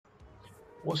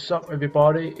What's up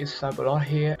everybody, it's Cyberlord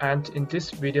here, and in this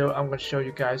video I'm going to show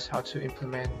you guys how to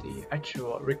implement the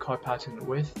actual recoil pattern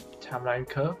with timeline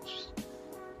curves.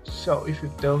 So if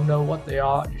you don't know what they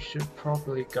are, you should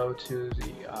probably go to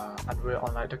the Unreal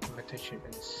Online documentation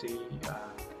and see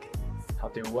how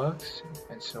they works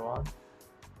and so on.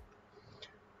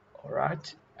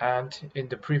 Alright, and in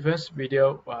the previous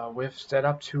video we've set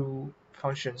up two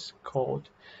functions called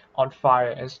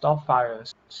onFire and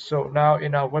stopFire. So now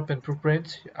in our weapon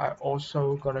blueprint, I'm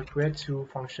also gonna create two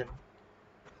functions.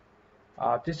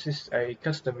 This is a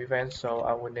custom event, so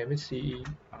I will name it CE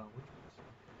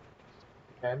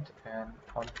event and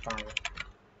onFire,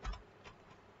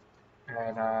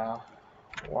 and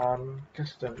one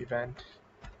custom event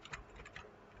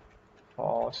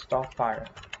for stopFire.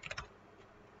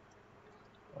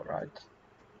 Alright,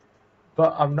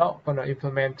 but I'm not gonna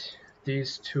implement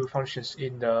these two functions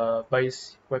in the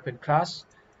base weapon class,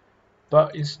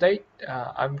 but instead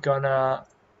I'm gonna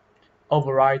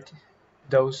override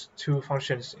those two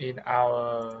functions in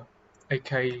our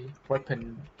AK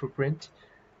weapon blueprint.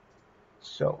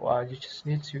 So you just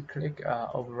need to click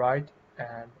override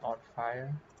and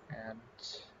onFire and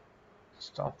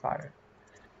stopFire.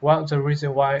 Well, the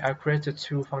reason why I created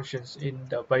two functions in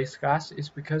the base class is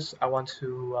because I want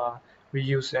to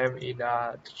reuse them in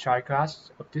the child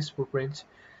class of this blueprint,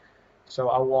 so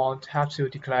I won't have to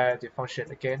declare the function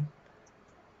again.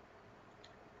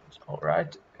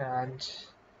 Alright, and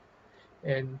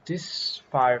in this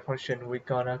file function we're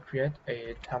gonna create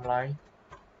a timeline.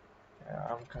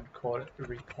 I'm gonna call it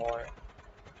Recoil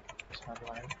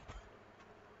timeline.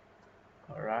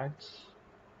 Alright,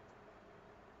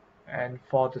 and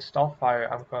for the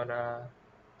stopFire I'm gonna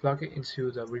plug it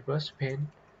into the reverse pane.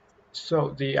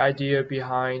 So the idea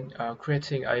behind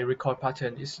creating a recoil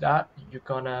pattern is that you're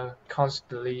gonna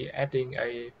constantly adding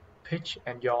a pitch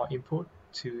and yaw input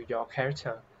to your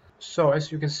character. So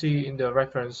as you can see in the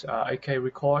reference AK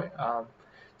recoil,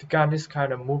 the gun is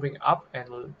kind of moving up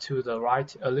and to the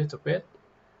right a little bit.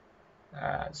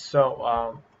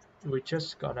 So we're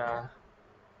just gonna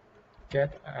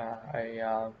get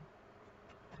a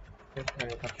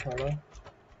controller,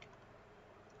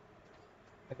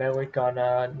 and then we're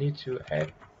gonna need to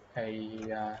add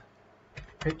a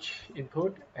pitch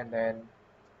input and then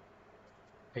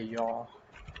a yaw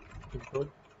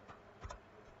input.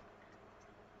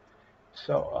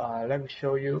 So let me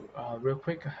show you real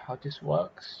quick how this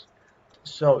works.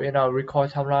 So in our recoil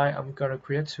timeline, I'm gonna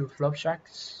create two flow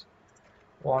checks,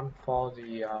 one for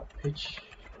the pitch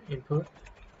input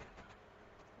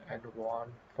and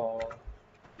one for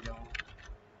yaw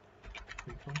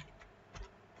input.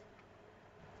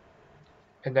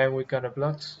 And then we're gonna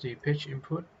plug the pitch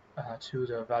input to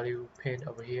the value pane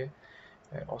over here,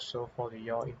 and also for the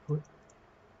yaw input.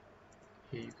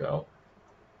 Here you go.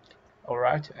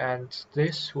 Alright, and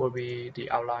this will be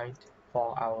the outline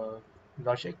for our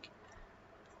logic.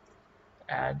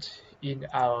 And in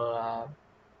our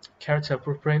character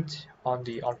blueprint on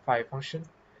the onFire function,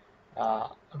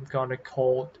 I'm gonna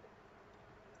call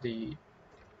the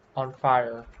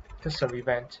onFire custom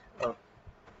event of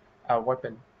our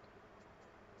weapon.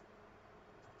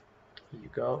 Here you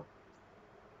go.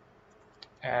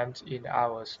 And in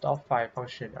our stopFire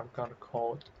function, I'm gonna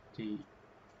call the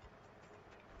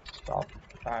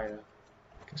stopFire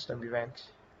custom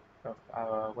event of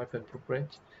our weapon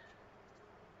blueprint.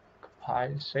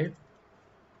 Compile and save.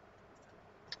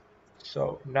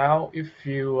 So now if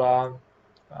you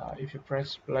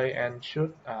press play and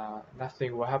shoot,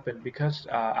 nothing will happen because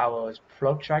our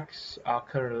flow tracks are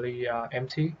currently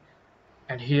empty.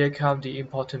 And here comes the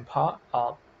important part.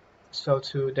 So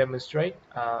to demonstrate,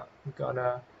 I'm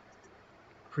gonna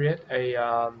create a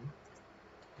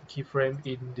keyframe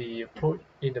in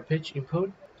the pitch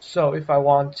input. So if I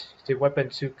want the weapon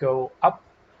to go up,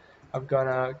 I'm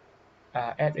gonna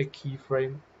add a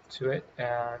keyframe to it,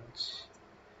 and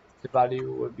the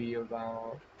value will be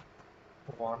about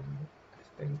 1, I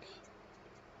think.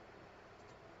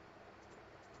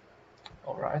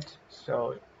 Alright,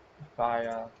 so if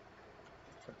I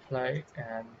play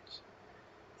and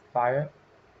fire.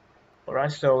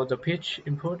 Alright, so the pitch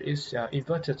input is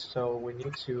inverted, so we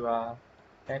need to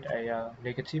add a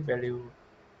negative value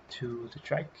to the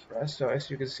track. Right, so as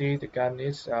you can see, the gun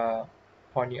is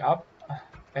pointing up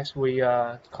as we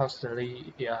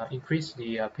constantly increase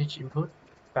the pitch input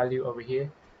value over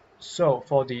here. So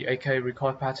for the AK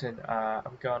recoil pattern,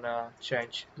 I'm gonna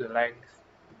change the length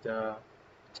of the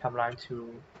timeline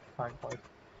to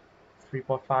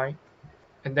 5.3.5,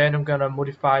 and then I'm gonna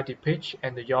modify the pitch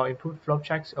and the yaw input flow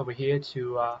checks over here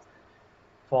to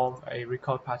form a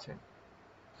recoil pattern.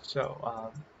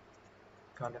 So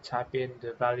gonna type in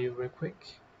the value real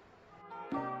quick.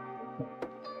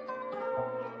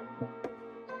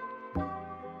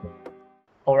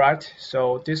 Alright,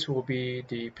 so this will be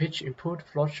the pitch input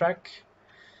flow track.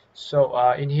 So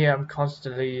in here I'm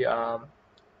constantly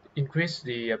increase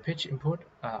the pitch input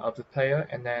of the player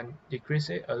and then decrease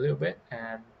it a little bit,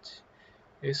 and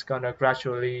it's gonna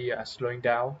gradually slowing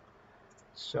down.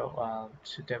 So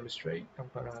to demonstrate,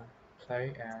 I'm gonna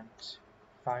play and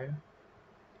fire.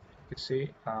 You can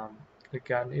see the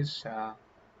gun is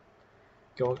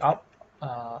going up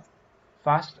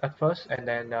fast at first and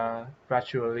then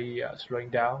gradually slowing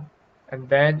down. And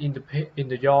then in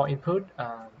the yaw input,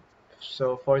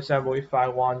 so for example, if I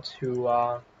want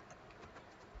to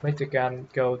make the gun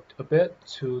go a bit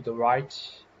to the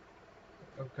right,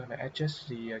 I'm gonna adjust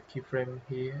the keyframe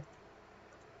here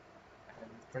and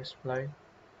press play.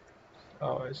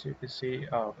 Oh, as you can see,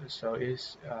 oh, so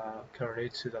it's currently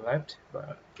to the left,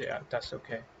 but yeah, that's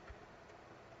okay.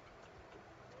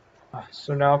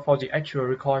 So now for the actual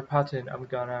recoil pattern, I'm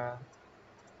gonna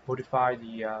modify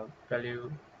the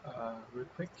value real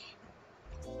quick.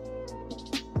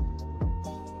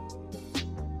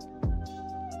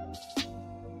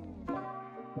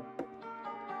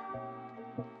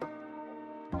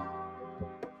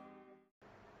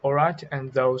 Alright,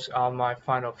 and those are my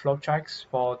final flow tracks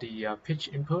for the pitch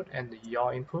input and the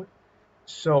yaw input.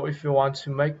 So if you want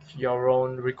to make your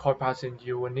own recoil pattern,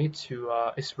 you will need to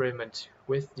experiment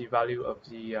with the value of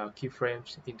the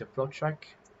keyframes in the flow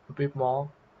track a bit more.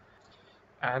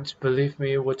 And believe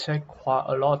me, it will take quite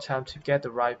a lot of time to get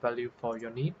the right value for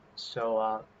your need.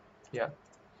 So yeah,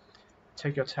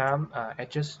 take your time,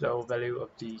 adjust the value of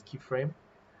the keyframe.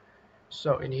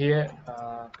 So in here,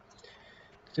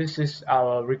 this is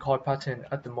our recoil pattern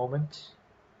at the moment.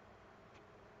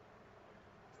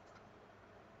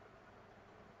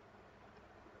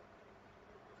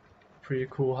 Pretty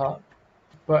cool, huh?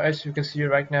 But as you can see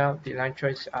right now, the line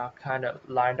traces are kind of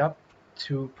lined up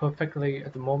too perfectly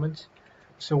at the moment.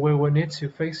 So we will need to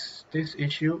fix this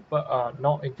issue, but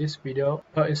not in this video.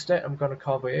 But instead, I'm gonna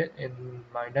cover it in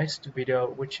my next video,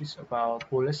 which is about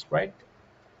bullet spread.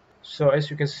 So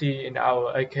as you can see in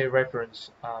our AK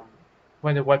reference,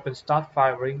 when the weapon starts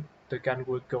firing, the gun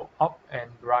will go up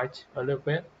and right a little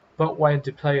bit. But when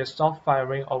the player stops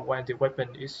firing or when the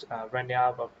weapon is running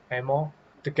out of ammo,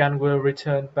 the gun will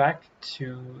return back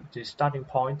to the starting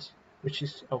point, which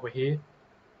is over here.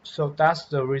 So that's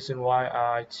the reason why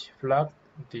I developed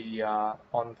the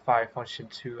on-fire function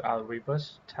to our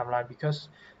reverse timeline, because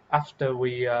after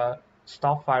we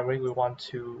stop firing, we want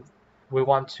to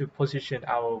position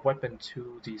our weapon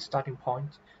to the starting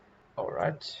point.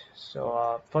 Alright,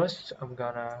 so first I'm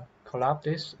gonna collapse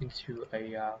this into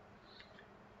a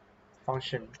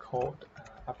function called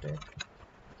update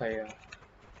player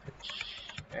pitch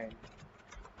and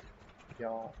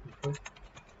yaw input.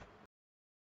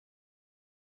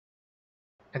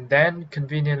 And then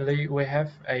conveniently we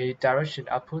have a direction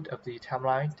output of the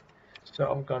timeline. So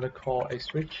I'm gonna call a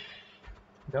switch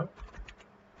node,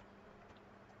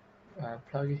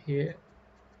 plug it here,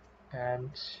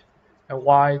 and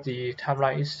while the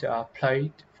timeline is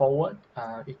played forward,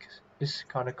 it's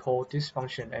gonna call this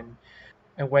function, and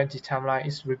when the timeline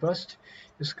is reversed,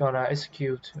 it's gonna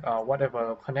execute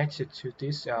whatever connected to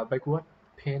this backward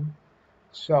pin.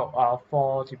 So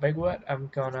for the backward,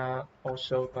 I'm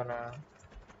also gonna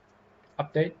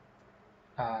update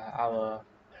our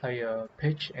player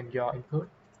pitch and yaw input.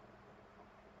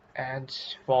 And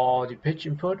for the pitch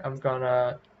input, I'm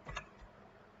gonna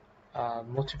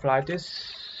multiply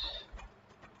this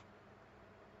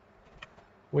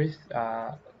with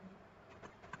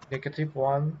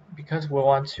 -1 because we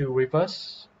want to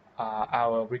reverse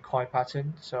our recoil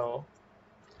pattern, so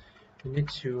we need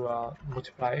to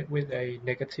multiply it with a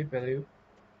negative value.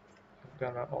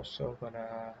 I'm also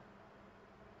gonna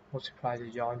multiply the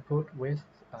yaw input with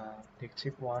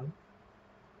 -1.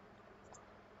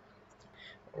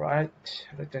 Alright,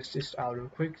 let's test this out real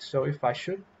quick. So if I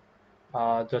shoot,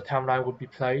 the timeline will be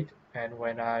played, and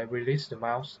when I release the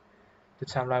mouse, the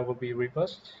timeline will be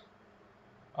reversed.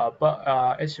 But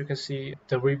as you can see,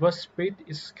 the reverse speed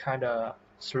is kind of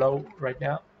slow right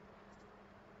now.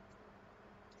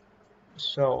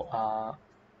 So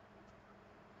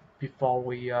before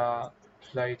we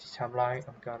play the timeline,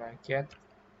 I'm gonna get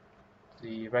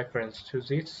the reference to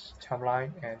this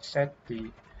timeline and set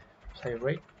the play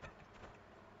rate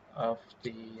of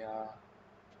the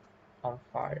on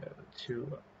fire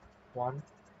to 1.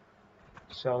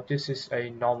 So this is a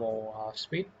normal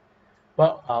speed,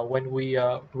 but when we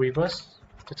reverse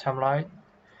the timeline,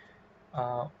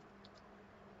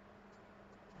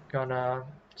 gonna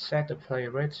set the play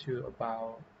rate to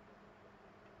about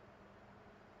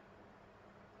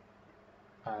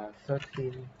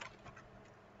 13.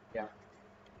 Yeah.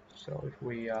 So if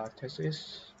we test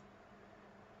this,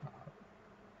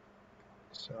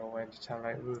 so when the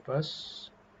timeline reverse,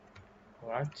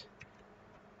 alright.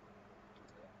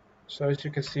 So as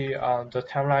you can see, the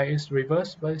timeline is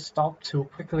reversed, but it stopped too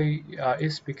quickly.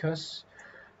 It's because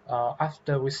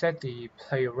after we set the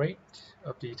play rate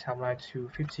of the timeline to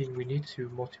 15, we need to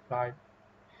multiply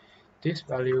this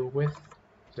value with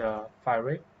the file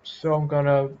rate. So I'm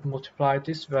gonna multiply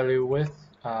this value with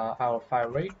our file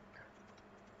rate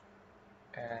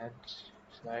and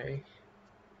play.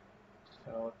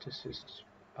 So this is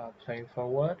playing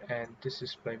forward and this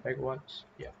is playing backwards.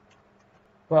 Yeah,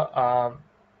 but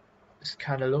it's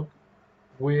kind of look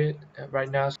weird right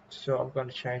now, so I'm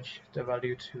gonna change the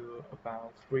value to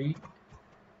about 3.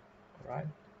 Alright,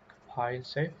 compile and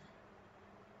save.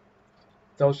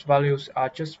 Those values are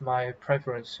just my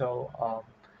preference, so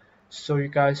so you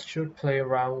guys should play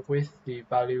around with the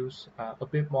values a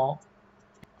bit more.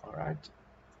 Alright,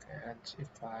 and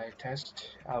if I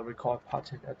test our record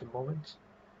pattern at the moment,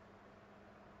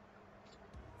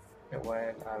 and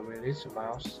when I release the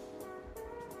mouse,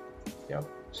 yep,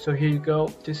 so here you go.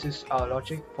 This is our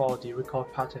logic for the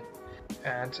record pattern,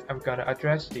 and I'm gonna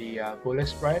address the bullet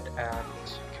spread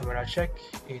and camera check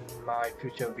in my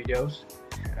future videos.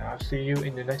 I'll see you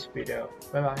in the next video.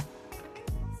 Bye bye.